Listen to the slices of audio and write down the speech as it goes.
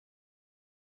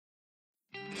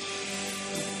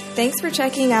Thanks for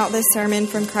checking out this sermon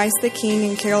from Christ the King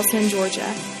in Carrollton, Georgia,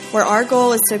 where our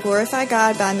goal is to glorify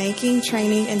God by making,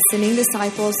 training, and sending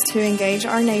disciples to engage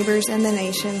our neighbors and the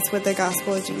nations with the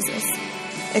gospel of Jesus.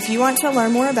 If you want to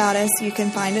learn more about us, you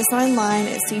can find us online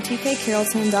at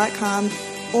ctkcarrollton.com,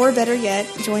 or better yet,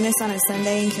 join us on a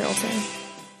Sunday in Carrollton.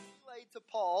 To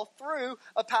Paul through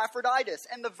Epaphroditus,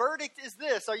 and the verdict is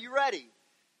this. Are you ready?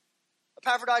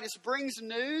 Epaphroditus brings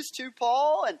news to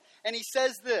Paul, and he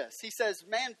says this. He says,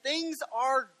 man, things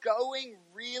are going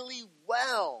really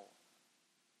well.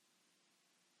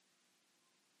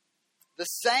 The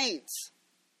saints,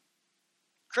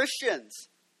 Christians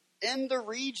in the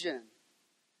region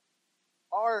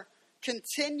are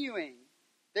continuing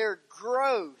their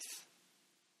growth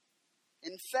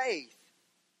in faith.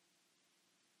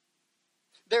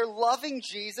 They're loving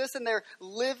Jesus and they're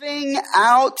living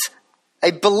out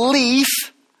a belief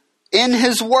in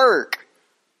his work.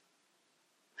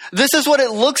 This is what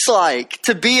it looks like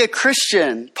to be a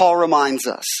Christian, Paul reminds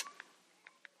us.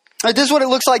 This is what it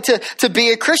looks like to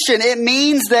be a Christian. It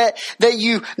means that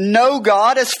you know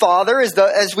God as Father,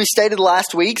 as we stated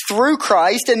last week, through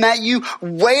Christ, and that you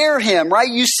wear him, right?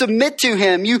 You submit to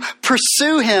him, you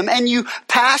pursue him, and you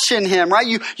passion him, right?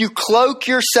 You cloak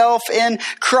yourself in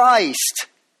Christ.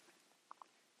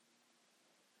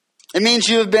 It means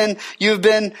you have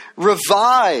been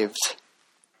revived,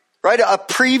 right? A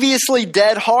previously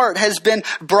dead heart has been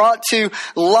brought to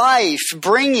life,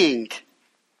 bringing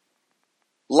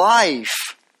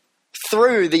life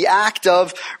through the act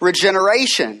of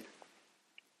regeneration.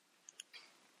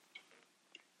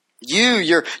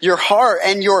 Your heart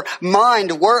and your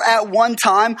mind were at one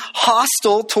time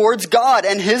hostile towards God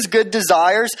and his good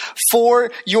desires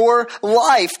for your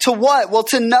life. To what? Well,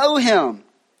 to know him.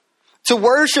 To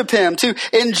worship him, to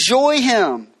enjoy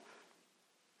him.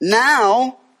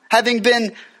 Now, having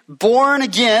been born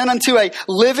again unto a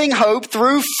living hope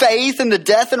through faith in the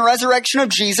death and resurrection of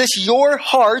Jesus, your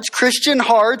hearts, Christian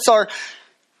hearts, are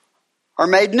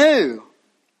made new.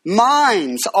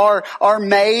 Minds are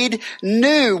made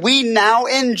new. We now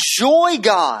enjoy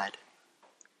God.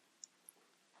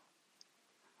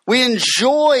 We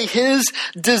enjoy his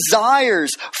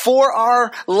desires for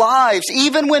our lives,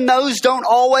 even when those don't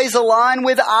always align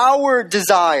with our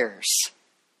desires.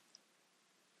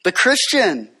 The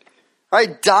Christian,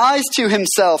 right, dies to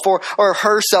himself or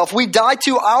herself. We die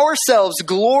to ourselves,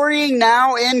 glorying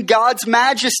now in God's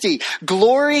majesty,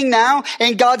 glorying now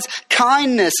in God's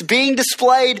kindness being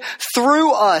displayed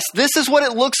through us. This is what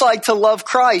it looks like to love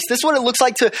Christ. This is what it looks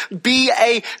like to be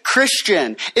a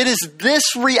Christian. It is this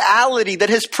reality that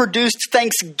has produced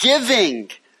thanksgiving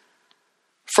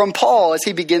from Paul as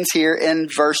he begins here in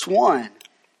verse 1.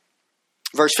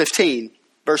 Verse 15,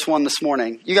 verse 1 this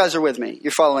morning. You guys are with me.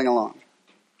 You're following along.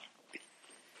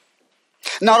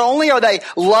 Not only are they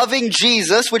loving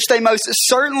Jesus, which they most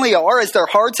certainly are, as their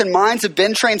hearts and minds have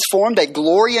been transformed, they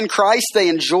glory in Christ, they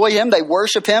enjoy him, they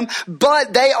worship him,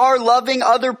 but they are loving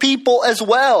other people as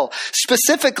well.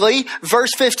 Specifically,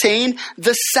 verse 15,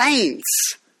 the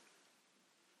saints.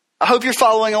 I hope you're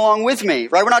following along with me,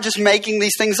 right? We're not just making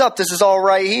these things up. This is all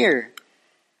right here.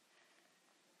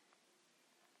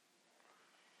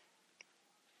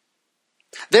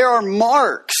 There are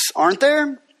marks, aren't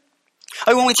there?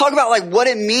 When we talk about what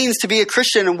it means to be a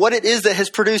Christian and what it is that has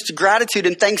produced gratitude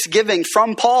and thanksgiving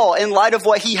from Paul in light of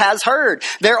what he has heard,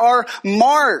 there are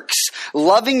marks.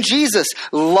 Loving Jesus,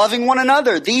 loving one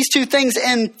another. These two things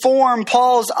inform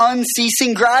Paul's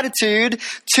unceasing gratitude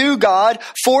to God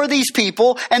for these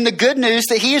people and the good news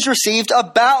that he has received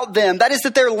about them. That is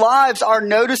that their lives are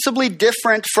noticeably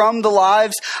different from the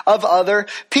lives of other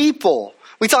people.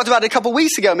 We talked about it a couple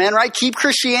weeks ago, man, right? Keep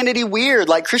Christianity weird.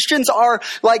 Christians are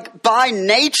by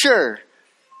nature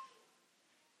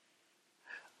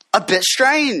a bit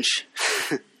strange,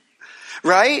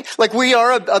 right? We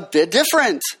are a bit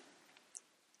different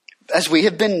as we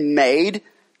have been made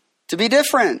to be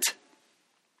different.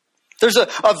 There's a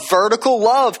vertical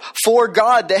love for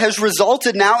God that has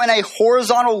resulted now in a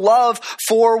horizontal love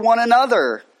for one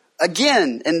another.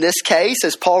 Again, in this case,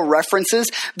 as Paul references,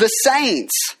 the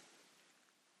saints.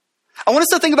 I want us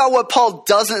to think about what Paul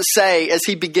doesn't say as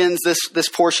he begins this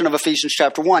portion of Ephesians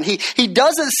chapter 1. He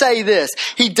doesn't say this.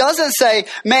 He doesn't say,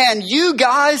 man, you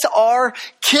guys are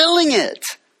killing it.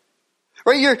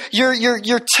 Right?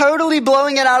 You're totally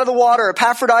blowing it out of the water.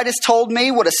 Epaphroditus told me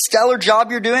what a stellar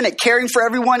job you're doing at caring for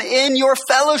everyone in your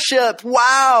fellowship.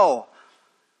 Wow.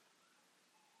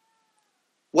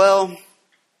 Well,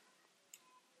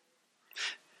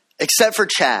 except for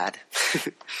Chad,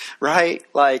 right?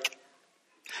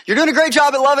 You're doing a great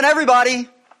job at loving everybody,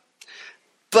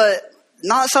 but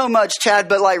not so much Chad,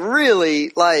 but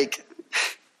really,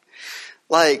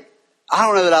 like, I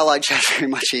don't know that I like Jeff very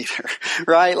much either,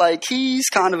 right? Like, he's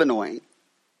kind of annoying.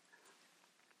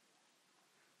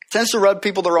 Tends to rub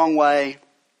people the wrong way.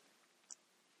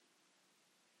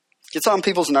 Gets on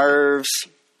people's nerves.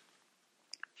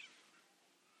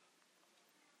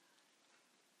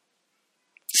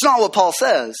 It's not what Paul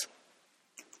says.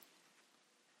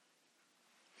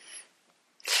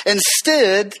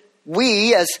 Instead,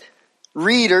 we as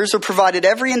readers are provided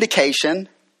every indication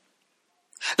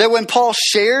that when Paul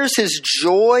shares his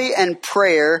joy and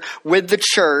prayer with the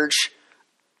church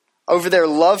over their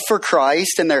love for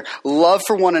Christ and their love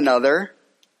for one another,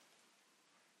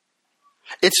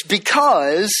 it's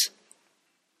because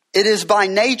it is by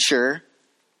nature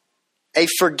a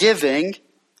forgiving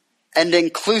and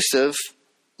inclusive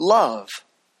love.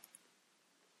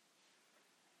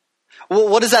 Well,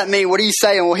 what does that mean? What are you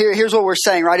saying? Well, here's what we're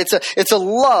saying, right? It's a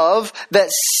love that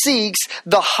seeks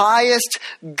the highest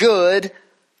good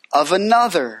of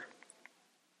another.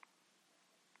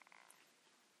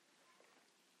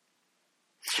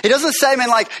 He doesn't say, man,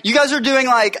 like, you guys are doing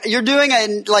you're doing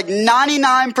a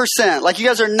 99%. Like, you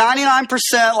guys are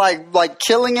 99% like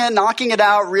killing it, knocking it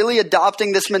out, really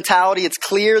adopting this mentality. It's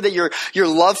clear that your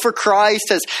love for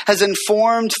Christ has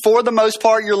informed, for the most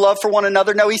part, your love for one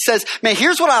another. No, he says, man,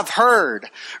 here's what I've heard,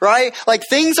 right? Like,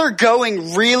 things are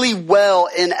going really well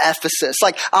in Ephesus.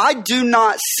 Like, I do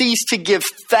not cease to give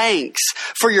thanks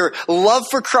for your love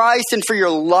for Christ and for your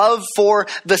love for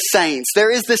the saints.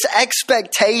 There is this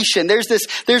expectation. There's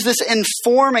this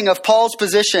informing of Paul's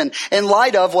position in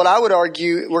light of what I would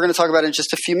argue, we're going to talk about in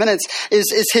just a few minutes,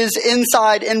 is his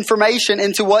inside information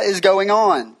into what is going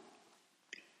on.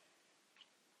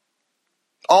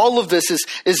 All of this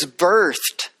is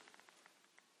birthed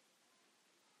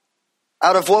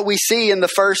out of what we see in the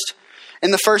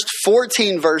first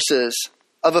 14 verses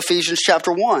of Ephesians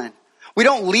chapter 1. We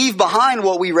don't leave behind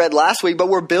what we read last week, but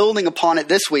we're building upon it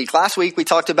this week. Last week, we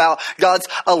talked about God's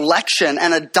election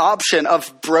and adoption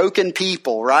of broken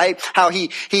people, right? How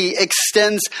he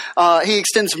extends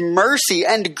mercy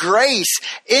and grace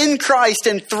in Christ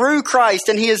and through Christ.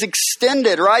 And he has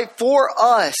extended, right, for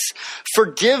us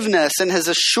forgiveness and has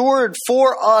assured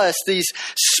for us these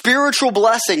spiritual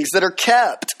blessings that are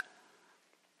kept,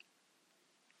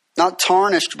 not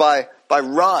tarnished by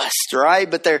rust,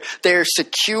 right? But they're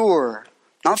secure,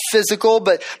 not physical,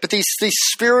 but these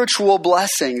spiritual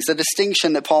blessings, the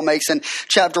distinction that Paul makes in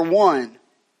chapter 1.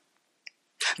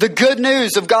 The good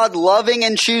news of God loving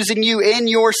and choosing you in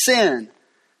your sin,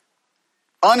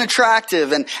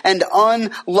 unattractive and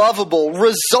unlovable,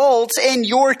 results in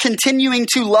your continuing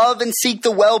to love and seek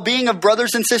the well-being of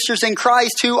brothers and sisters in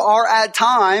Christ who are at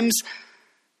times,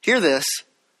 hear this,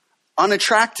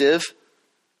 unattractive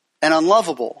and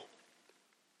unlovable.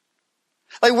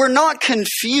 Like, we're not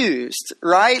confused,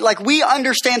 right? Like, we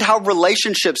understand how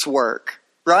relationships work,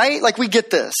 right? Like, we get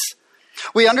this.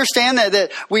 We understand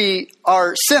that we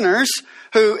are sinners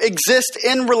who exist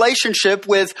in relationship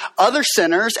with other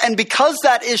sinners. And because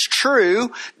that is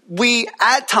true, we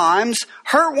at times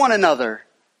hurt one another.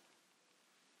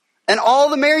 And all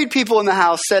the married people in the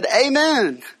house said,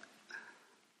 amen.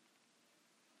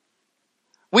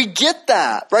 We get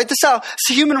that, right? This is how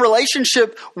human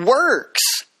relationship works.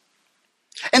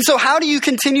 And so how do you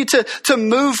continue to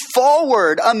move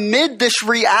forward amid this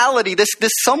reality, this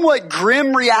somewhat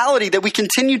grim reality that we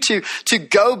continue to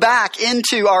go back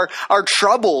into our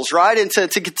troubles, right? And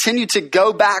to continue to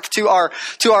go back to our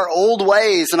old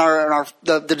ways and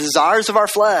the desires of our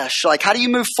flesh. Like, how do you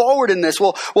move forward in this?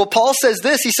 Well, Paul says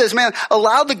this. He says, man,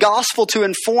 allow the gospel to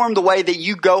inform the way that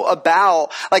you go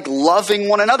about, like, loving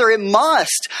one another. It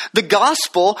must. The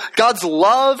gospel, God's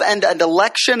love and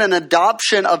election and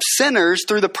adoption of sinners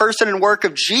through the person and work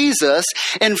of Jesus,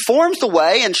 informs the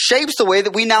way and shapes the way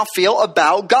that we now feel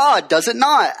about God, does it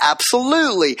not?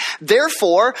 Absolutely.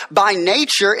 Therefore, by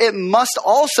nature, it must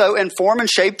also inform and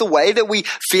shape the way that we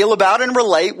feel about and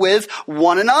relate with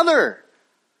one another.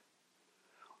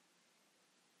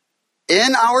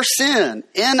 In our sin,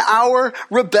 in our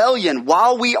rebellion,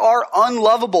 while we are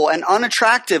unlovable and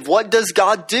unattractive, what does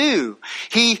God do?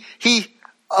 He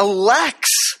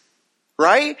elects.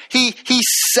 Right? He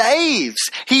saves,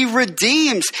 he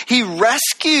redeems, he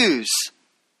rescues.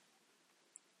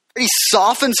 He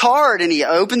softens heart and he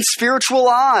opens spiritual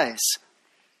eyes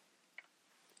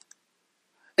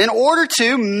in order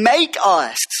to make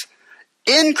us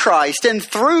in Christ and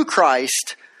through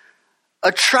Christ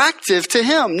attractive to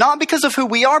him, not because of who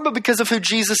we are, but because of who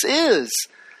Jesus is.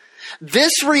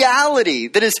 This reality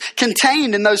that is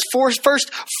contained in those first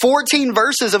 14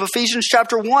 verses of Ephesians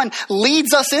chapter 1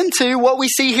 leads us into what we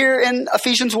see here in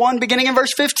Ephesians 1 beginning in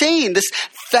verse 15. This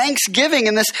thanksgiving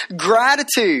and this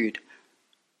gratitude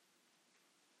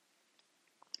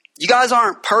You guys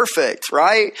aren't perfect,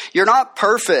 right? You're not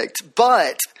perfect,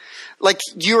 but like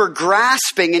you're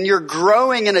grasping and you're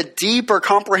growing in a deeper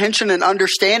comprehension and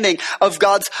understanding of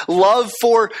God's love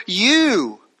for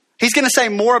you. He's going to say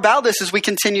more about this as we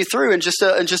continue through in just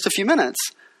a few minutes.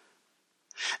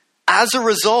 As a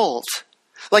result,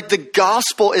 like the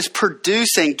gospel is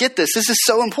producing, get this is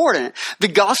so important. The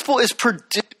gospel is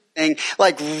producing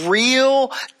like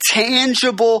real,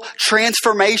 tangible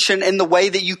transformation in the way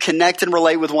that you connect and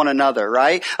relate with one another,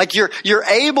 right? Like you're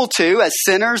able to, as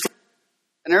sinners,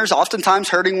 oftentimes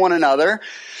hurting one another,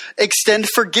 extend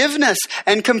forgiveness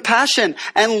and compassion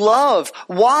and love.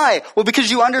 Why? Well, because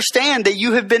you understand that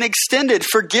you have been extended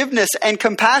forgiveness and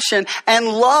compassion and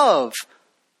love.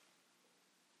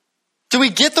 Do we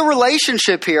get the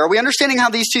relationship here? Are we understanding how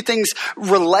these two things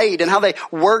relate and how they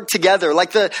work together?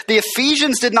 Like the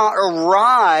Ephesians did not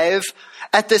arrive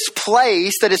at this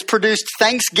place that has produced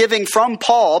thanksgiving from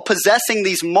Paul, possessing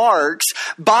these marks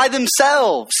by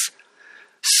themselves.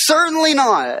 Certainly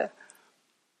not.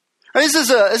 This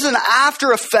is an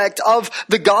after effect of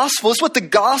the gospel. It's what the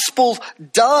gospel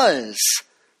does.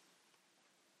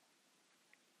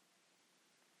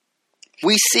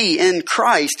 We see in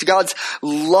Christ God's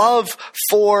love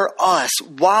for us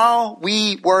while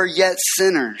we were yet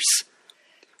sinners.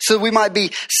 So we might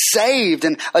be saved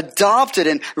and adopted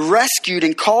and rescued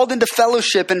and called into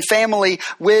fellowship and family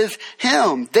with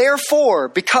Him. Therefore,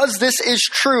 because this is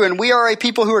true and we are a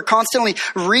people who are constantly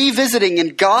revisiting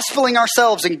and gospeling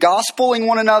ourselves and gospeling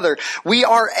one another, we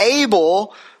are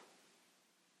able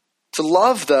to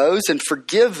love those and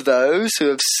forgive those who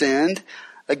have sinned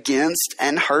against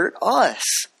and hurt us.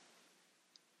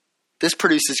 This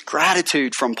produces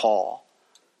gratitude from Paul.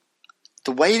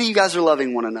 The way that you guys are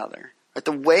loving one another, right?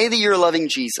 The way that you're loving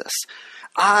Jesus.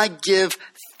 I give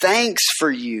thanks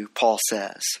for you, Paul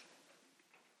says.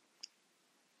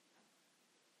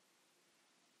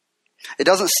 It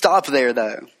doesn't stop there,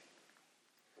 though.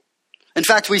 In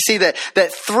fact, we see that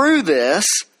through this,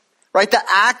 right, the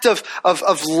act of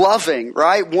loving,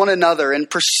 right, one another and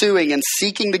pursuing and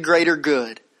seeking the greater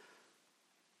good.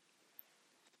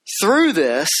 Through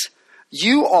this,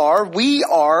 they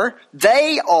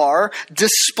are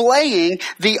displaying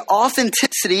the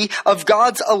authenticity of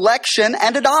God's election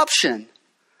and adoption.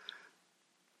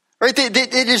 Right, that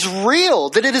it is real,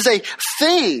 that it is a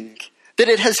thing, that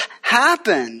it has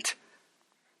happened.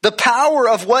 The power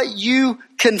of what you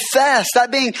confess,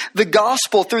 that being the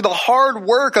gospel through the hard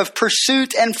work of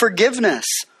pursuit and forgiveness.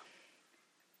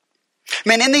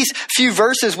 Man, in these few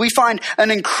verses, we find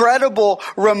an incredible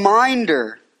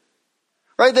reminder,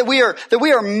 right? That we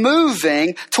are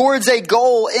moving towards a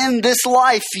goal in this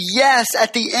life. Yes,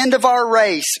 at the end of our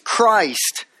race,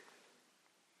 Christ.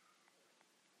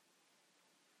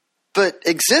 But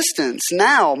existence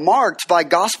now marked by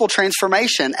gospel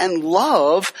transformation and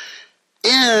love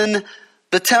in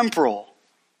the temporal,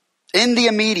 in the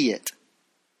immediate.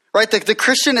 Right? The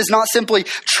Christian is not simply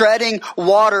treading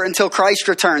water until Christ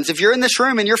returns. If you're in this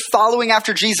room and you're following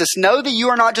after Jesus, know that you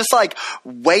are not just like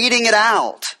waiting it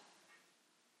out,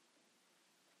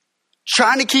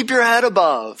 trying to keep your head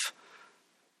above.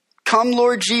 Come,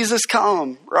 Lord Jesus,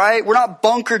 come, right? We're not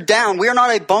bunkered down. We are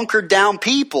not a bunkered down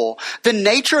people. The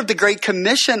nature of the Great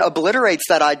Commission obliterates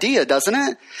that idea, doesn't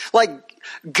it? Like,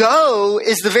 go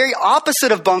is the very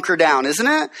opposite of bunker down, isn't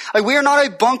it? Like, we are not a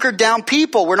bunkered down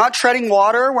people. We're not treading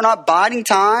water. We're not biding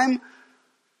time.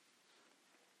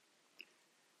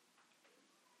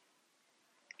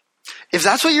 If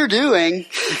that's what you're doing,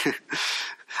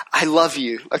 I love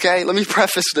you, okay? Let me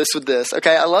preface this with this,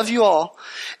 okay? I love you all.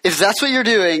 If that's what you're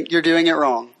doing it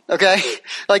wrong, okay?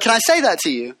 Like, can I say that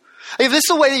to you? If this is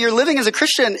the way that you're living as a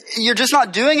Christian, you're just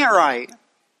not doing it right.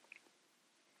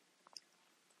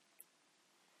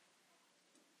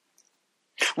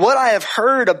 What I have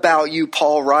heard about you,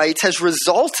 Paul writes, has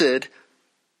resulted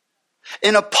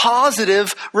in a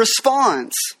positive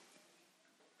response.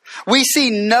 We see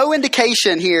no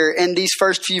indication here in these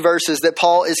first few verses that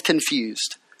Paul is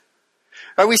confused.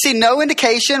 We see no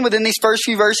indication within these first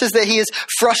few verses that he is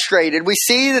frustrated. We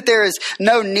see that there is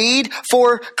no need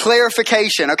for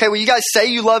clarification. Okay, well, you guys say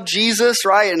you love Jesus,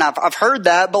 right? And I've heard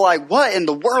that, but like, what in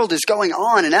the world is going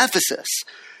on in Ephesus?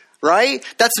 Right?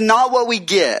 That's not what we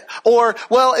get. Or,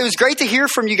 well, it was great to hear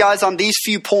from you guys on these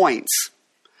few points.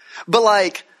 But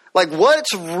like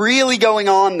what's really going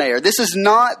on there? This is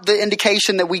not the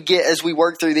indication that we get as we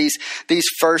work through these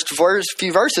first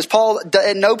few verses. Paul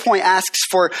at no point asks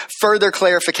for further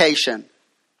clarification.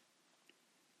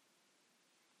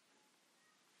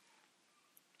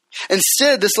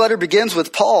 Instead, this letter begins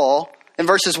with Paul in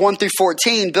verses 1 through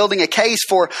 14, building a case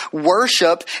for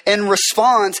worship in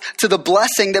response to the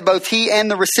blessing that both he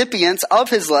and the recipients of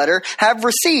his letter have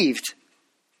received.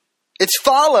 It's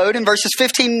followed in verses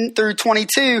 15 through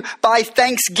 22 by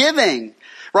thanksgiving,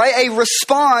 right? A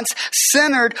response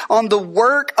centered on the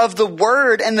work of the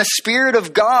Word and the Spirit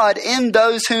of God in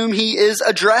those whom he is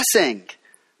addressing.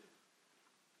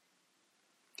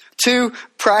 Two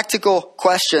practical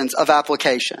questions of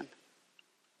application.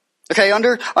 Okay,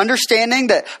 understanding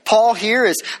that Paul here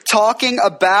is talking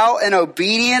about an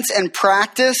obedience and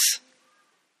practice,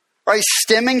 right,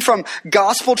 stemming from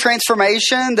gospel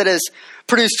transformation that has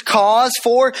produced cause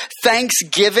for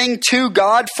thanksgiving to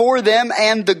God for them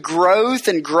and the growth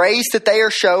and grace that they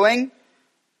are showing.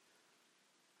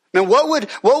 Now, what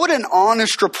would an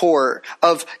honest report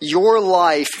of your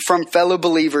life from fellow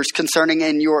believers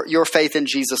concerning your faith in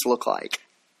Jesus look like?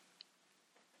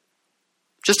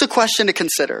 Just a question to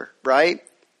consider, right?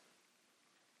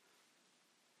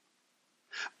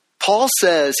 Paul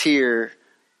says here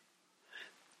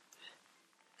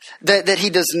that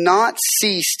he does not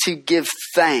cease to give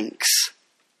thanks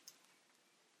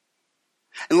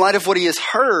in light of what he has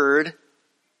heard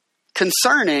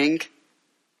concerning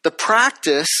the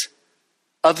practice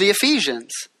of the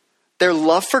Ephesians. Their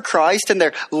love for Christ and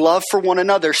their love for one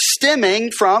another, stemming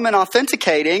from and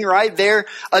authenticating, right, their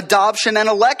adoption and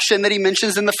election that he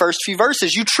mentions in the first few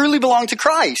verses. You truly belong to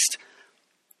Christ.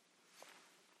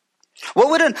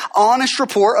 What would an honest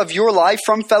report of your life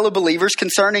from fellow believers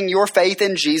concerning your faith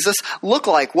in Jesus look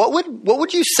like? What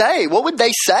would you say? What would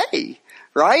they say?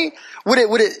 Right? Would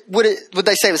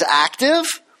they say it was active,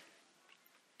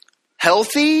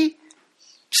 healthy,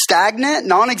 stagnant,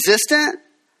 non-existent?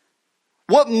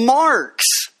 What marks?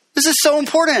 This is so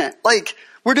important. Like,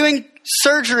 we're doing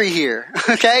surgery here,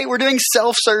 okay? We're doing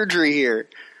self-surgery here.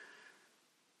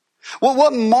 Well,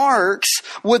 what marks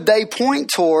would they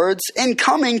point towards in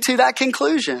coming to that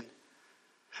conclusion?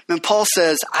 And Paul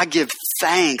says, I give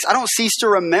thanks. I don't cease to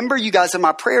remember you guys in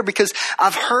my prayer because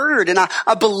I've heard and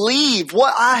I believe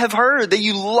what I have heard, that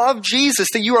you love Jesus,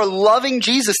 that you are loving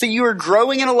Jesus, that you are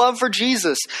growing in a love for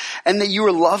Jesus, and that you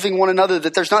are loving one another,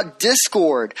 that there's not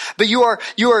discord, but you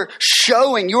are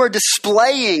showing, you are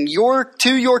displaying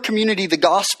to your community the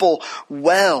gospel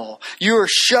well. You are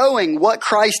showing what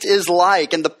Christ is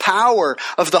like and the power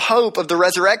of the hope of the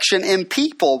resurrection in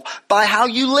people by how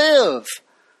you live.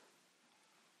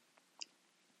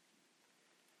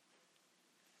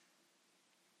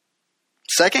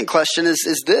 Second question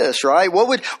is this, right? What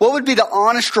would be the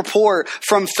honest report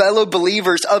from fellow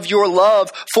believers of your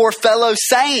love for fellow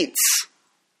saints?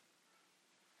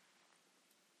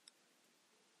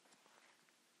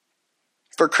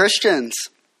 For Christians,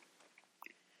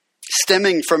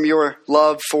 stemming from your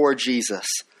love for Jesus.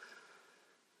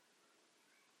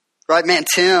 Right, man,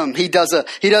 Tim, he does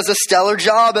a stellar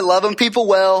job at loving people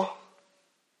well.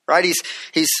 Right?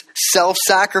 He's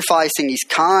self-sacrificing. He's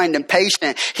kind and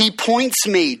patient. He points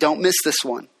me. Don't miss this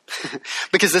one.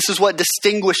 Because this is what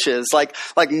distinguishes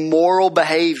like moral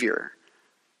behavior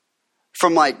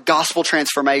from like gospel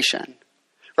transformation.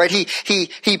 Right?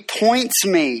 He points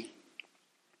me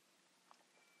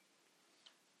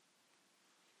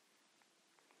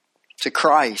to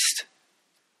Christ.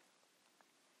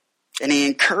 And he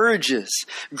encourages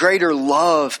greater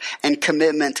love and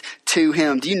commitment to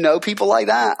him. Do you know people like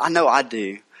that? I know I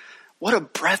do. What a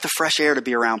breath of fresh air to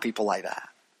be around people like that,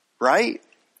 right?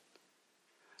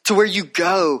 To where you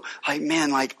go, like, man,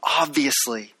 like,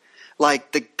 obviously,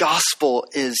 like, the gospel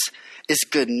is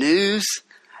good news,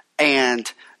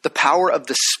 and the power of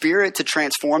the Spirit to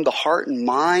transform the heart and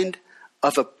mind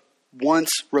of a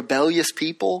once rebellious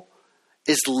people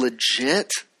is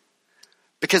legit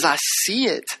because I see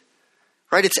it.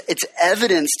 Right? It's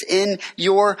evidenced in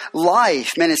your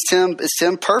life. Man, is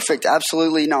Tim perfect?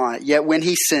 Absolutely not. Yet when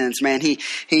he sins, man, he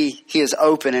is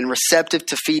open and receptive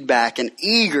to feedback and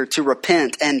eager to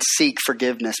repent and seek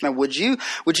forgiveness. Man, would you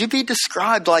be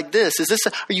described like this?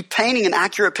 Are you painting an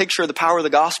accurate picture of the power of the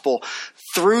gospel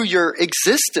through your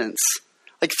existence?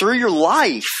 Like through your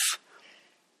life?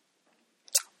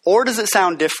 Or does it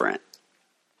sound different?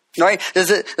 Right? Does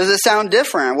it sound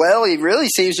different? Well, he really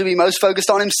seems to be most focused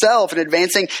on himself and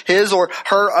advancing his or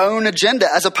her own agenda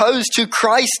as opposed to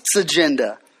Christ's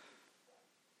agenda.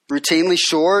 Routinely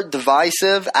short,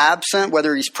 divisive, absent,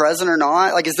 whether he's present or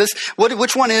not. Like,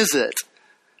 which one is it?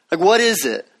 Like, what is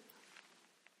it?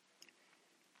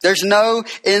 There's no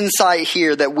insight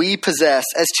here that we possess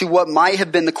as to what might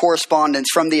have been the correspondence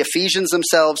from the Ephesians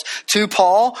themselves to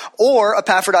Paul or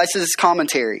Epaphroditus'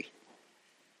 commentary.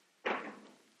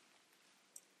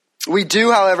 We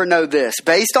do, however, know this.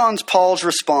 Based on Paul's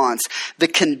response, the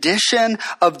condition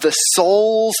of the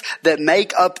souls that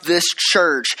make up this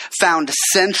church found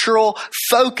central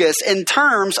focus in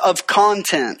terms of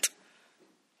content.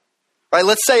 Right,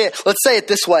 let's say it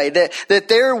this way, that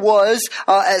there was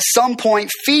at some point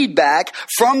feedback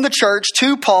from the church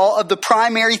to Paul of the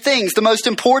primary things, the most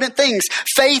important things,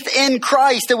 faith in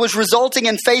Christ that was resulting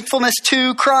in faithfulness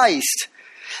to Christ.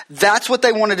 That's what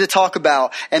they wanted to talk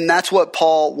about, and that's what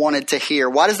Paul wanted to hear.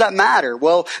 Why does that matter?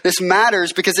 Well, this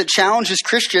matters because it challenges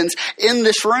Christians in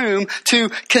this room to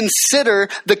consider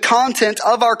the content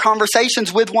of our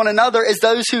conversations with one another as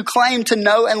those who claim to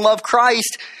know and love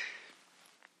Christ,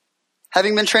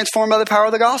 having been transformed by the power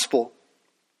of the gospel.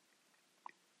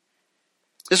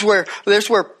 This is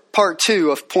where part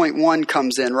 2 of point 1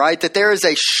 comes in, right? That there is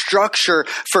a structure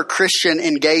for Christian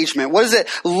engagement. What does it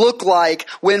look like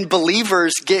when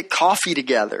believers get coffee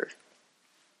together?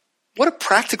 What a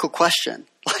practical question.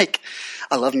 Like,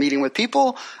 I love meeting with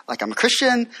people. Like, I'm a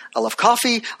Christian. I love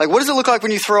coffee. Like, what does it look like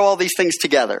when you throw all these things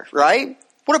together, right?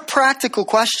 What a practical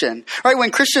question, right?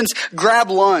 When Christians grab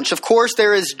lunch, of course,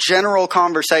 there is general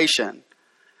conversation.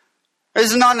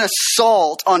 This is not an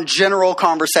assault on general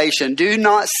conversation. Do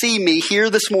not see me here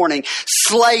this morning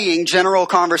slaying general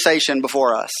conversation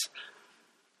before us.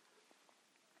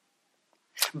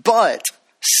 But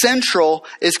central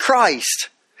is Christ.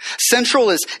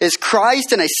 Central is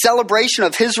Christ and a celebration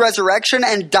of his resurrection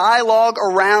and dialogue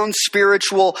around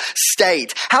spiritual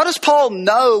state. How does Paul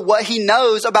know what he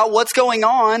knows about what's going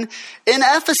on in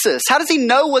Ephesus? How does he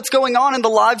know what's going on in the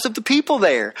lives of the people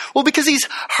there? Well, because he's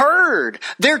heard.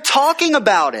 They're talking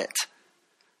about it.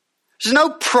 There's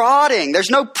no prodding. There's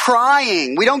no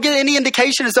prying. We don't get any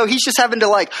indication as though he's just having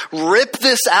to rip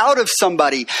this out of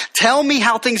somebody. Tell me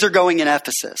how things are going in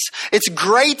Ephesus. It's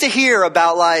great to hear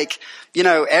about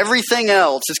everything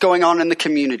else that's going on in the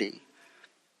community.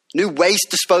 New waste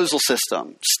disposal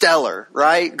system. Stellar,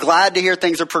 right? Glad to hear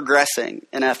things are progressing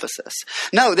in Ephesus.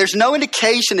 No, there's no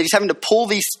indication that he's having to pull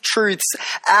these truths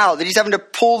out, that he's having to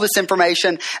pull this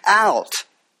information out.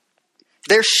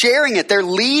 They're sharing it. They're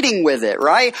leading with it,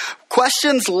 right?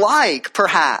 Questions like,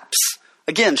 perhaps,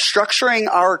 again, structuring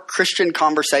our Christian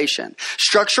conversation,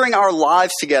 structuring our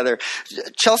lives together.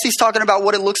 Chelsea's talking about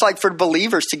what it looks like for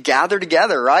believers to gather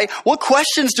together, right? What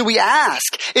questions do we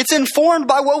ask? It's informed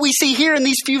by what we see here in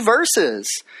these few verses.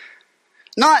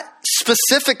 Not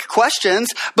specific questions,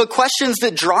 but questions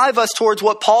that drive us towards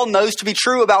what Paul knows to be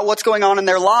true about what's going on in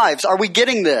their lives. Are we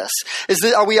getting this?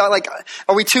 Are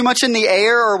we too much in the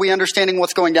air, or are we understanding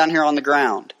what's going down here on the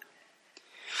ground?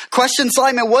 Questions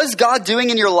like, what is God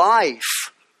doing in your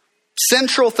life?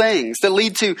 Central things that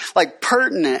lead to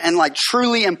pertinent and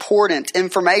truly important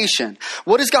information.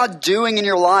 What is God doing in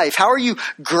your life? How are you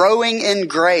growing in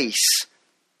grace?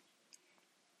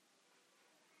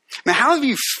 How have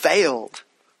you failed?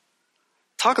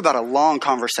 Talk about a long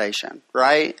conversation,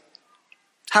 right?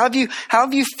 How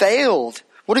have you failed?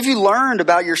 What have you learned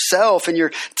about yourself and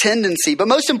your tendency? But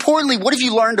most importantly, what have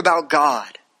you learned about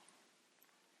God?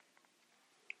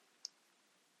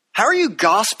 How are you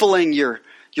gospeling your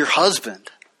husband?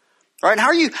 Right? How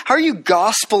are you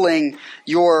gospeling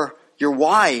your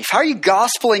wife? How are you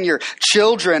gospeling your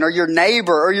children or your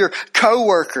neighbor or your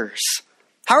coworkers?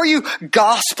 How are you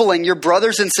gospeling your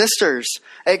brothers and sisters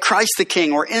at Christ the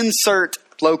King or insert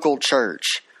local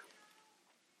church?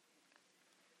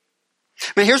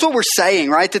 Here's what we're saying,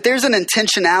 right? That there's an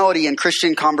intentionality in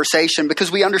Christian conversation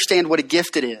because we understand what a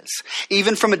gift it is,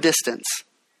 even from a distance.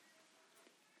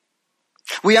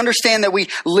 We understand that we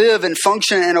live and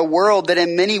function in a world that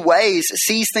in many ways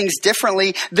sees things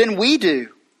differently than we do.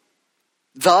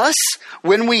 Thus,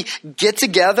 when we get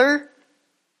together,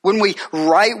 when we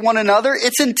write one another,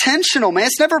 it's intentional, man.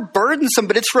 It's never burdensome,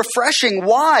 but it's refreshing.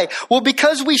 Why? Well,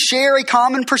 because we share a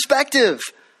common perspective.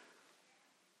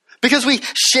 Because we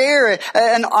share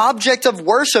an object of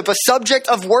worship, a subject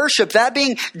of worship, that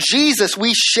being Jesus.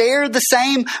 We share the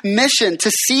same mission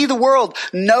to see the world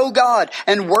know God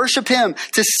and worship him,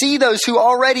 to see those who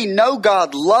already know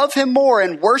God, love him more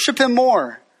and worship him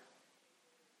more.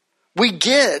 We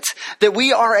get that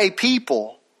we are a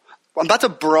people. I'm about to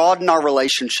broaden our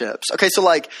relationships. Okay, so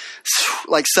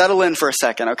settle in for a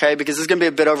second, okay? Because this is going to be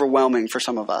a bit overwhelming for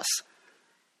some of us.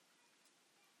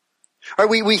 All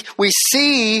right, we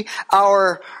see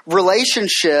our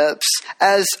relationships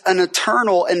as an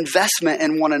eternal investment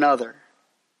in one another.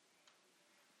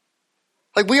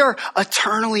 We are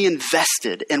eternally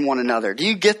invested in one another. Do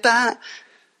you get that?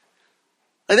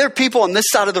 There are people on this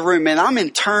side of the room, man, I'm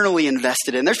internally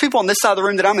invested in. There's people on this side of the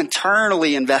room that I'm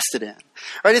internally invested in.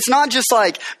 Right? It's not just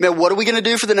man, what are we going to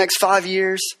do for the next 5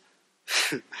 years?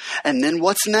 And then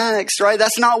what's next, right?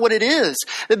 That's not what it is.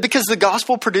 Because the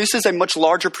gospel produces a much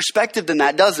larger perspective than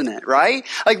that, doesn't it, right?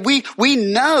 Like we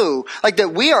know like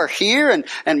that we are here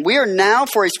and we are now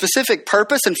for a specific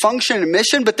purpose and function and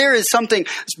mission, but there is something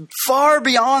far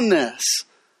beyond this.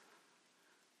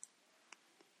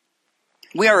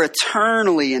 We are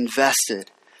eternally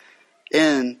invested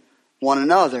in one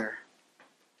another.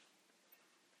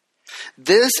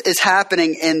 This is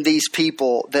happening in these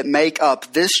people that make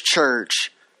up this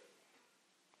church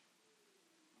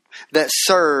that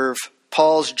serve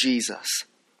Paul's Jesus.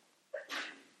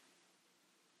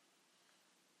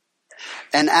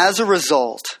 And as a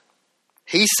result,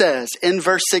 he says in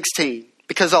verse 16,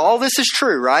 because all this is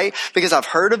true, right? Because I've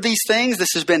heard of these things,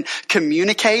 this has been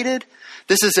communicated,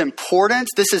 this is important,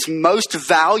 this is most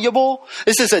valuable,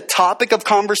 this is a topic of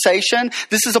conversation,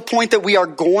 this is a point that we are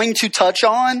going to touch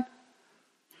on.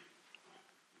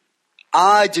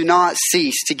 I do not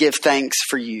cease to give thanks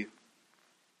for you.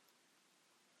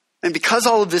 And because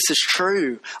all of this is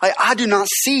true, I do not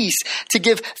cease to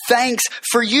give thanks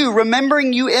for you,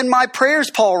 remembering you in my prayers,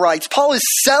 Paul writes. Paul is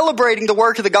celebrating the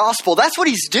work of the gospel. That's what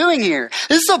he's doing here.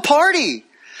 This is a party.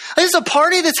 This is a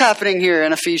party that's happening here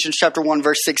in Ephesians chapter 1,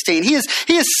 verse 16. He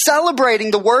is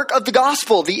celebrating the work of the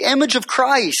gospel, the image of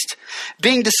Christ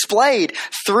being displayed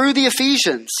through the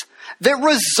Ephesians, that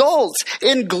results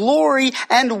in glory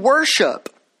and worship.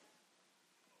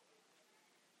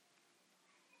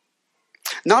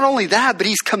 Not only that, but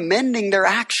he's commending their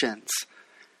actions.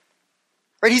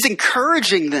 Right? He's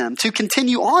encouraging them to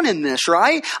continue on in this,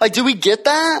 right? Like, do we get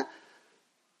that?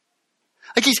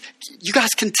 Like, you guys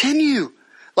continue.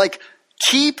 Like,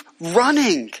 keep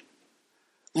running.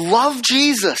 Love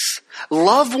Jesus.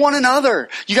 Love one another.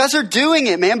 You guys are doing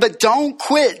it, man, but don't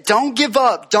quit. Don't give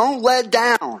up. Don't let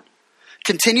down.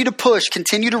 Continue to push,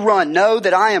 continue to run. Know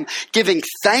that I am giving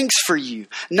thanks for you.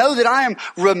 Know that I am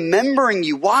remembering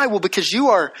you. Why? Well, because you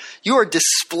are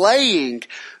displaying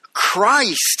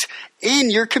Christ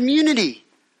in your community.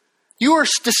 You are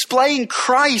displaying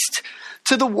Christ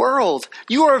to the world.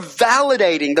 You are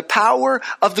validating the power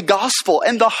of the gospel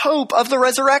and the hope of the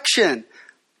resurrection.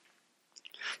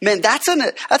 Man, that's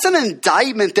an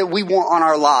indictment that we want on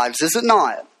our lives, is it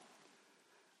not?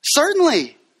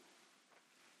 Certainly.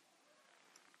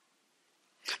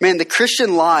 Man, the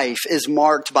Christian life is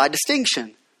marked by distinction.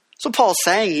 That's what Paul's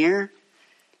saying here.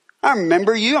 I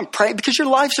remember you. I'm praying because your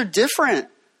lives are different.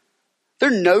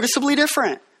 They're noticeably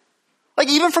different. Like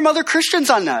even from other Christians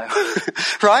I know,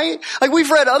 right? Like we've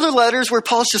read other letters where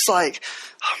Paul's just like,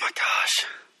 oh my gosh,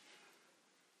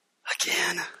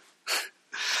 again,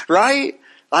 right?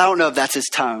 I don't know if that's his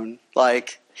tone.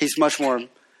 Like he's much more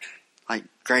like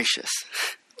gracious,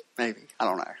 maybe. I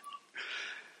don't know.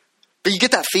 But you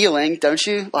get that feeling, don't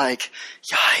you? Like,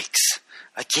 yikes,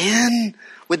 again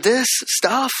with this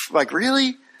stuff? Like, really?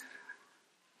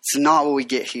 It's not what we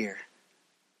get here.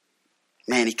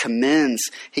 Man, he commends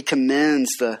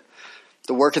the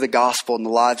work of the gospel in the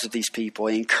lives of these people.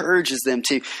 He encourages them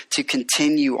to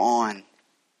continue on.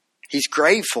 He's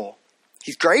grateful.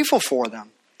 He's grateful for them.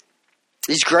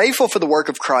 He's grateful for the work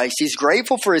of Christ. He's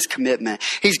grateful for his commitment.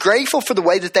 He's grateful for the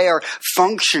way that they are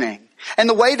functioning and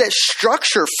the way that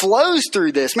structure flows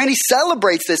through this. Man, he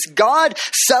celebrates this. God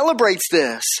celebrates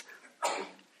this.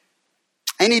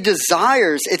 And he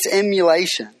desires its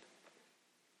emulation.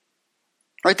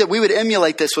 Right? That we would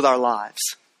emulate this with our lives.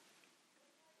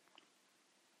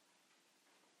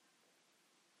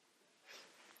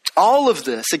 All of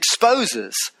this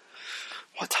exposes,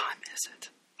 what time is it?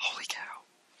 Holy cow.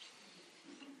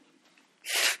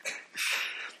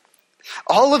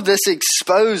 All of this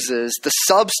exposes the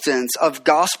substance of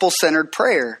gospel-centered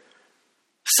prayer,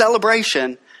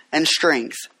 celebration, and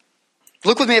strength.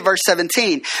 Look with me at verse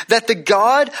 17. That the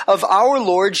God of our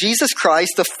Lord Jesus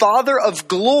Christ, the Father of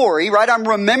glory, right? I'm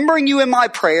remembering you in my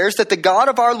prayers, that the God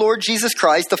of our Lord Jesus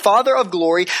Christ, the Father of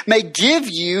glory, may give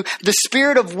you the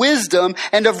spirit of wisdom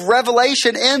and of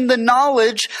revelation in the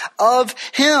knowledge of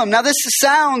him. Now this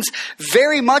sounds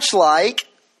very much like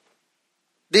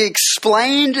the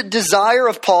explained desire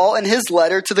of Paul in his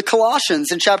letter to the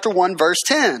Colossians in chapter 1, verse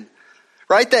 10.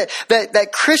 Right?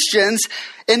 That Christians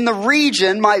in the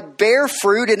region might bear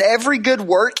fruit in every good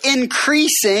work,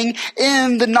 increasing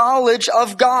in the knowledge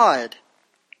of God.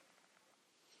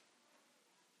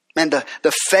 And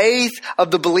the faith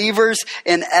of the believers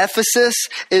in Ephesus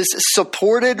is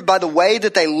supported by the way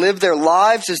that they live their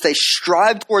lives as they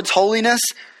strive towards holiness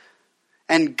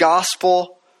and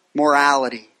gospel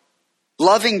morality.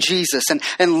 loving Jesus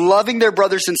and loving their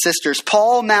brothers and sisters,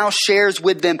 Paul now shares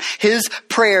with them his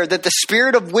prayer that the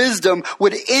spirit of wisdom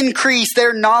would increase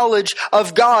their knowledge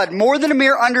of God, more than a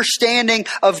mere understanding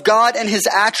of God and his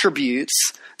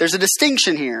attributes. There's a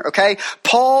distinction here, okay?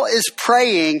 Paul is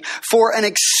praying for an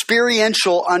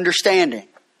experiential understanding.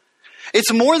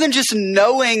 It's more than just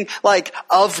knowing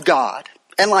of God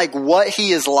and what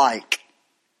he is like.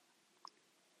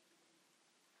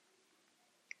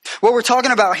 What we're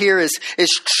talking about here is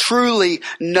truly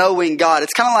knowing God.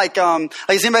 It's kind of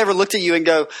has anybody ever looked at you and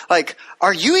go,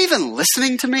 are you even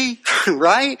listening to me?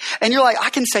 Right? And you're I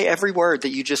can say every word that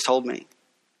you just told me.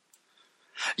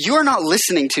 You are not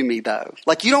listening to me though.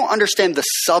 You don't understand the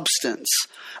substance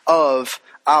of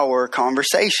our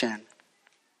conversation.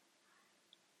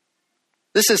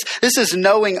 This is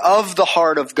knowing of the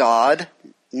heart of God.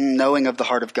 Knowing of the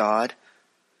heart of God.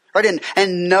 Right?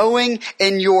 And knowing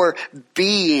in your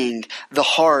being the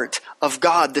heart of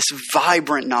God, this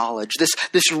vibrant knowledge,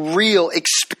 this real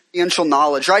experiential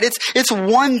knowledge, right? It's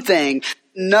one thing to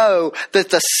know that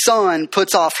the sun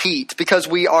puts off heat because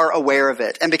we are aware of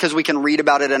it and because we can read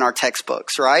about it in our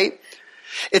textbooks, right?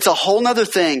 It's a whole nother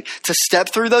thing to step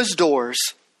through those doors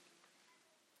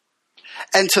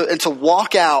and to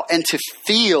walk out and to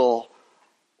feel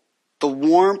the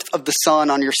warmth of the sun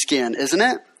on your skin, isn't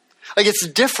it? It's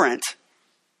different.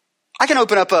 I can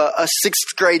open up a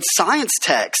 6th grade science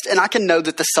text and I can know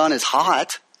that the sun is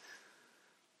hot,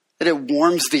 that it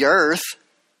warms the earth.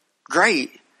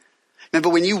 Great. Man,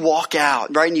 but when you walk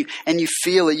out, right, and you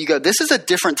feel it, you go, this is a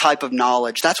different type of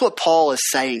knowledge. That's what Paul is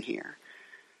saying here.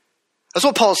 That's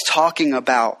what Paul's talking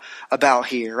about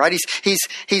here, right?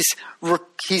 He's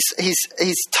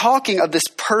talking of this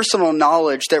personal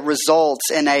knowledge that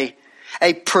results in a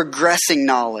progressing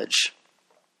knowledge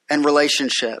and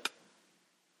relationship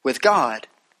with God.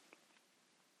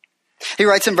 He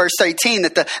writes in verse 18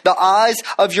 that the eyes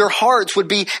of your hearts would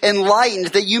be enlightened,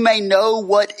 that you may know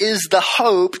what is the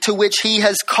hope to which he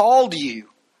has called you.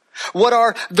 What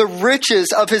are the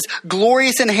riches of his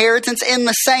glorious inheritance in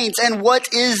the saints? And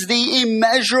what is the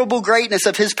immeasurable greatness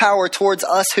of his power towards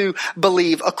us who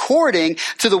believe, according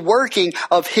to the working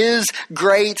of his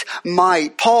great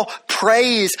might? Paul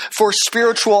prays for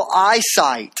spiritual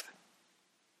eyesight.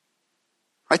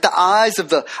 Right? The eyes of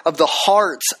the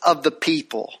hearts of the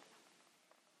people.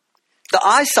 The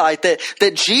eyesight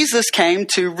that Jesus came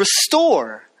to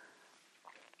restore.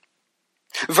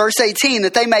 Verse 18,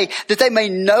 that they may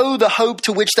know the hope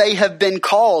to which they have been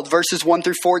called. Verses 1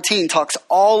 through 14 talks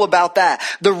all about that.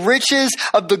 The riches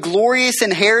of the glorious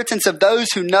inheritance of those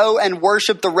who know and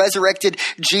worship the resurrected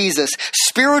Jesus.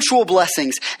 Spiritual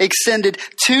blessings extended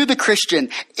to the Christian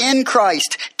in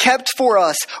Christ, kept for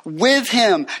us with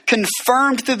him,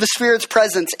 confirmed through the Spirit's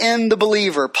presence in the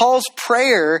believer. Paul's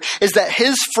prayer is that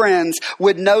his friends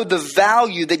would know the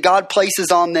value that God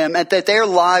places on them and that their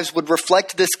lives would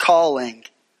reflect this calling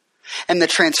and the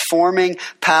transforming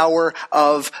power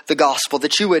of the gospel,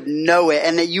 that you would know it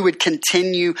and that you would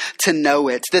continue to know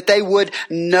it, that they would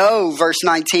know, verse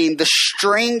 19, the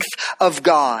strength of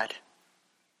God.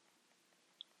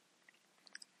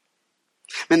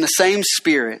 And the same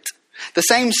Spirit,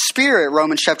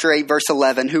 Romans chapter 8, verse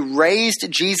 11, who raised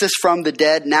Jesus from the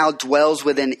dead now dwells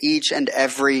within each and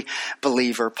every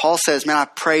believer. Paul says, man, I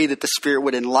pray that the Spirit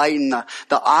would enlighten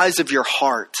the eyes of your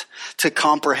heart to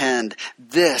comprehend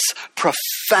this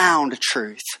profound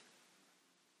truth.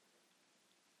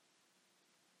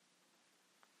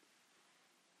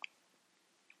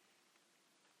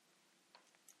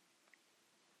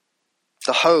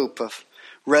 The hope of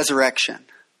resurrection.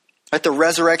 Right? The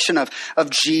resurrection of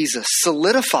Jesus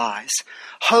solidifies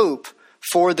hope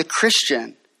for the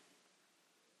Christian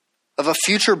of a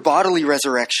future bodily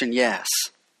resurrection, yes.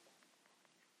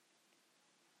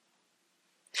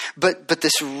 But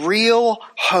this real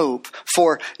hope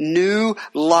for new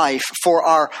life, for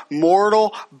our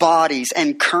mortal bodies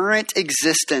and current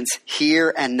existence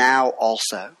here and now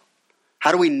also.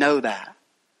 How do we know that?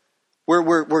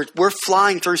 We're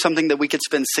flying through something that we could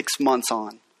spend 6 months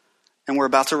on. And we're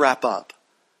about to wrap up.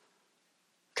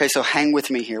 Okay, so hang with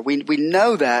me here. We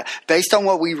know that based on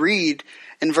what we read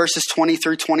in verses 20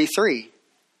 through 23.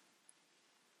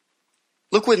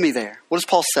 Look with me there. What does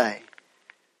Paul say?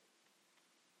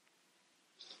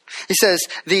 He says,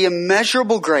 the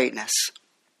immeasurable greatness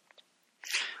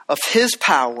of his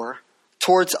power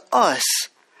towards us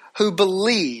who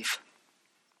believe,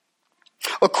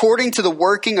 according to the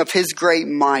working of his great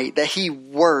might that he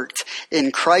worked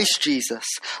in Christ Jesus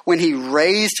when he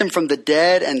raised him from the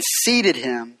dead and seated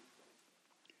him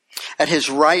at his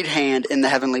right hand in the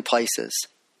heavenly places.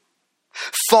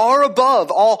 far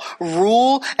above all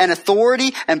rule and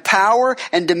authority and power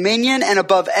and dominion, and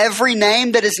above every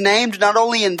name that is named, not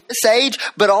only in this age,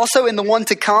 but also in the one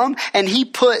to come. And he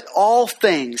put all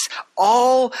things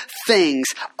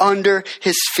under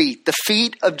his feet, the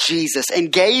feet of Jesus,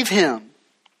 and gave him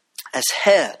as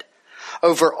head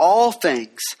over all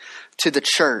things to the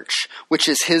church, which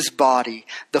is his body,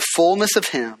 the fullness of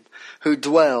him who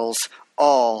dwells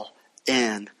all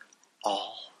in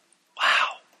all. Wow.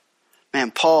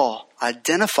 Man, Paul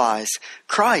identifies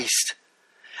Christ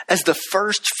as the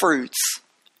first fruits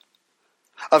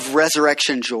of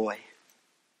resurrection joy.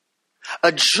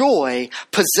 A joy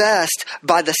possessed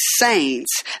by the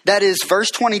saints, that is,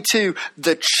 verse 22,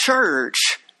 the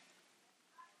church,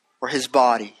 or his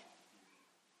body.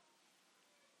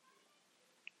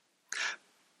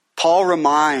 Paul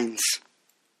reminds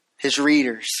his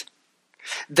readers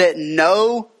that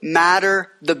no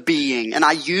matter the being, and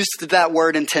I used that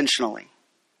word intentionally,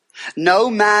 no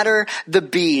matter the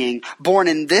being born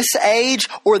in this age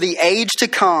or the age to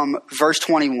come, verse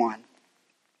 21,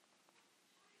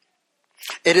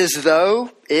 it is though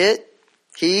it,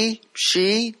 he,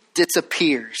 she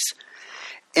disappears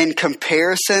in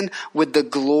comparison with the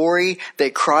glory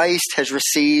that Christ has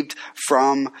received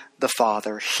from the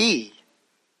Father. He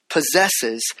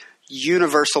possesses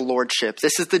universal lordship.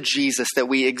 This is the Jesus that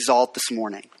we exalt this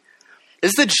morning. This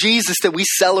is the Jesus that we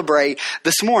celebrate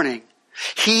this morning.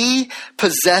 He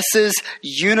possesses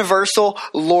universal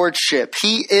lordship.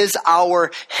 He is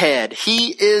our head.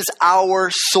 He is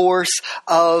our source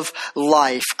of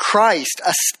life. Christ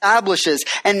establishes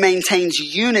and maintains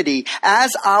unity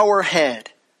as our head.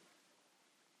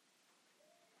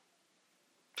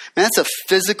 And that's a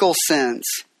physical sense,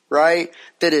 right?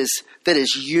 That is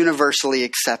universally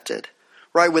accepted,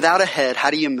 right? Without a head, how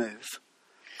do you move?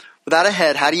 Without a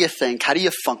head, how do you think? How do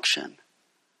you function?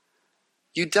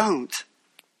 You don't,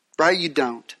 right? You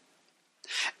don't.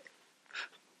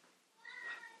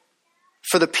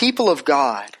 For the people of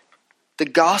God, the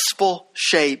gospel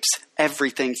shapes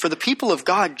everything. For the people of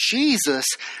God, Jesus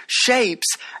shapes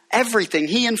everything.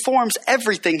 He informs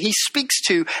everything. He speaks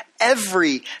to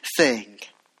everything.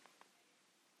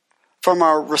 From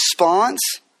our response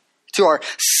to our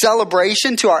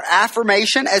celebration, to our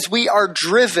affirmation, as we are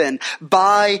driven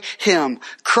by him,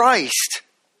 Christ,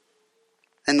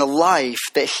 and the life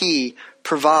that he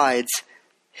provides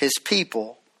his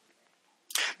people.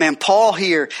 Man, Paul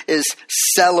here is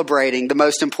celebrating the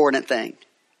most important thing.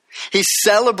 He's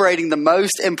celebrating the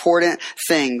most important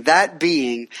thing, that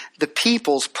being the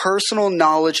people's personal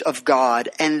knowledge of God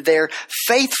and their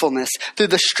faithfulness through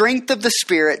the strength of the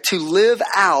Spirit to live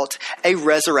out a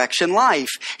resurrection life.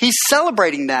 He's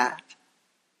celebrating that.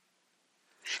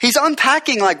 He's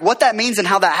unpacking like what that means and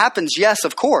how that happens. Yes,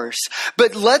 of course.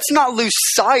 But let's not lose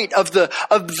sight of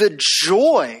the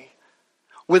joy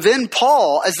within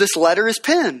Paul as this letter is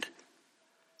penned.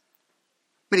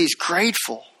 I mean, he's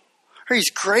grateful. He's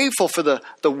grateful for the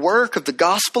work of the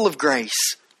gospel of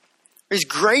grace. He's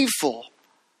grateful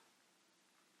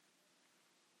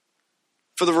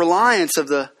for the reliance of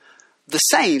the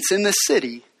saints in this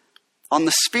city on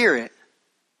the Spirit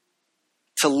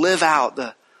to live out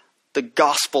the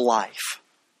gospel life.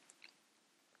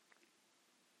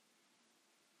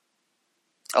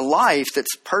 A life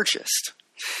that's purchased.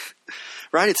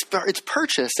 Right? It's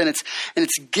purchased and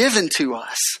it's given to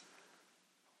us.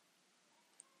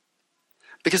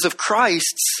 Because of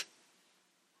Christ's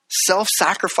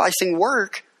self-sacrificing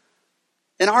work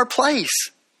in our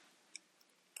place.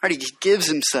 Right? He gives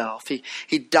himself.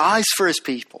 He dies for his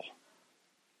people.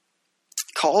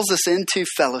 Calls us into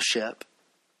fellowship.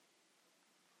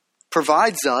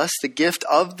 Provides us the gift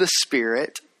of the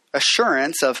Spirit,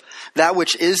 assurance of that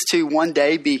which is to one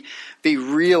day be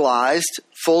realized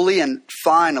fully and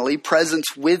finally,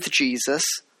 presence with Jesus.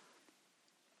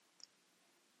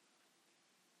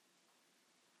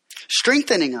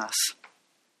 Strengthening us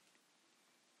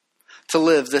to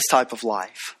live this type of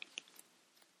life.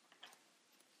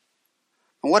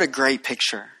 And what a great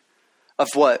picture of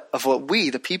what we,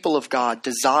 the people of God,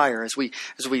 desire as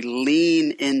we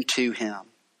lean into him,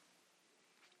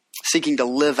 seeking to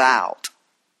live out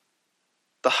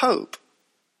the hope,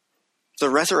 the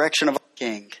resurrection of our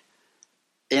King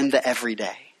in the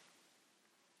everyday.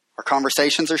 Our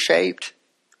conversations are shaped.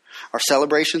 Our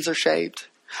celebrations are shaped.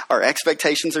 Our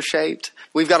expectations are shaped.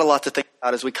 We've got a lot to think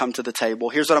about as we come to the table.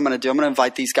 Here's what I'm going to do. I'm going to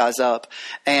invite these guys up.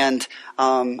 And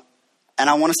I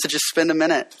want us to just spend a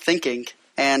minute thinking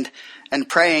and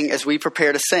praying as we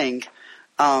prepare to sing.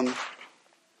 And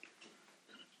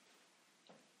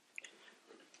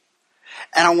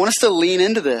I want us to lean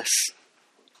into this.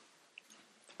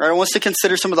 Right? I want us to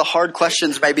consider some of the hard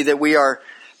questions maybe that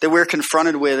we're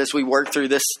confronted with as we work through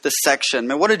this section.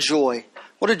 Man, what a joy.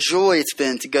 What a joy it's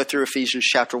been to go through Ephesians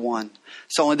chapter 1.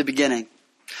 It's only the beginning.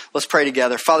 Let's pray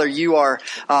together. Father, you are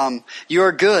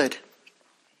good.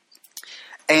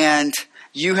 And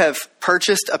you have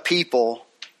purchased a people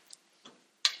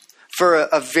for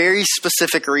a very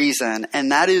specific reason,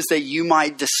 and that is that you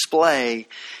might display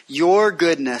your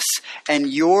goodness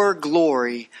and your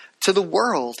glory to the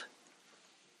world.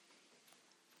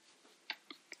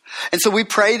 And so we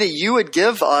pray that you would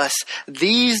give us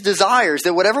these desires,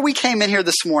 that whatever we came in here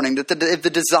this morning, that if the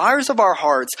desires of our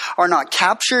hearts are not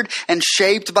captured and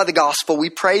shaped by the gospel, we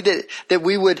pray that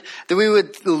we would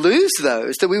lose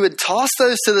those, that we would toss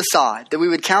those to the side, that we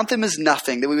would count them as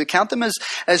nothing, that we would count them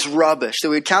as rubbish, that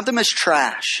we would count them as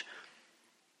trash,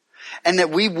 and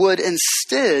that we would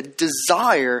instead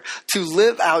desire to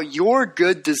live out your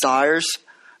good desires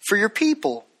for your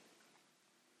people.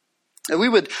 That we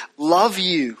would love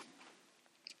you.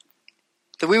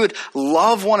 That we would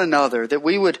love one another. That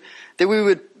we would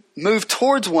move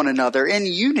towards one another in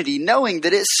unity, knowing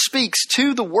that it speaks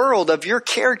to the world of your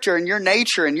character and your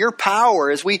nature and your power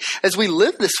as we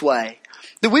live this way.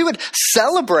 That we would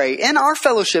celebrate in our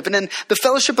fellowship and in the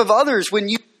fellowship of others when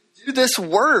you do this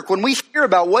work, when we hear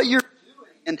about what you're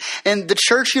and the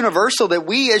church universal, that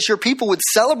we as your people would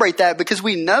celebrate that, because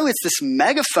we know it's this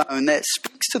megaphone that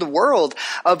speaks to the world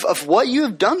of what you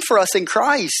have done for us in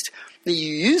Christ. That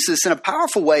you use this in a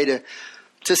powerful way to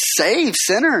save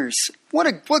sinners.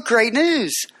 What great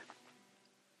news.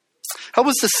 Help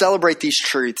us to celebrate these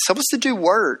truths. Help us to do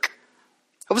work.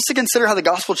 Help us to consider how the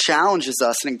gospel challenges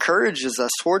us and encourages us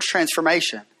towards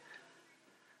transformation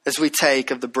as we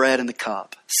take of the bread and the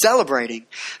cup, celebrating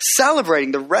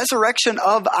the resurrection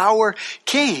of our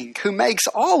King, who makes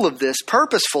all of this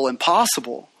purposeful and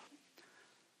possible.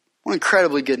 What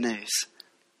incredibly good news.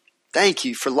 Thank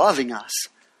you for loving us.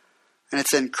 And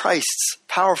it's in Christ's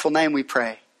powerful name we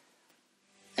pray.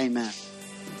 Amen.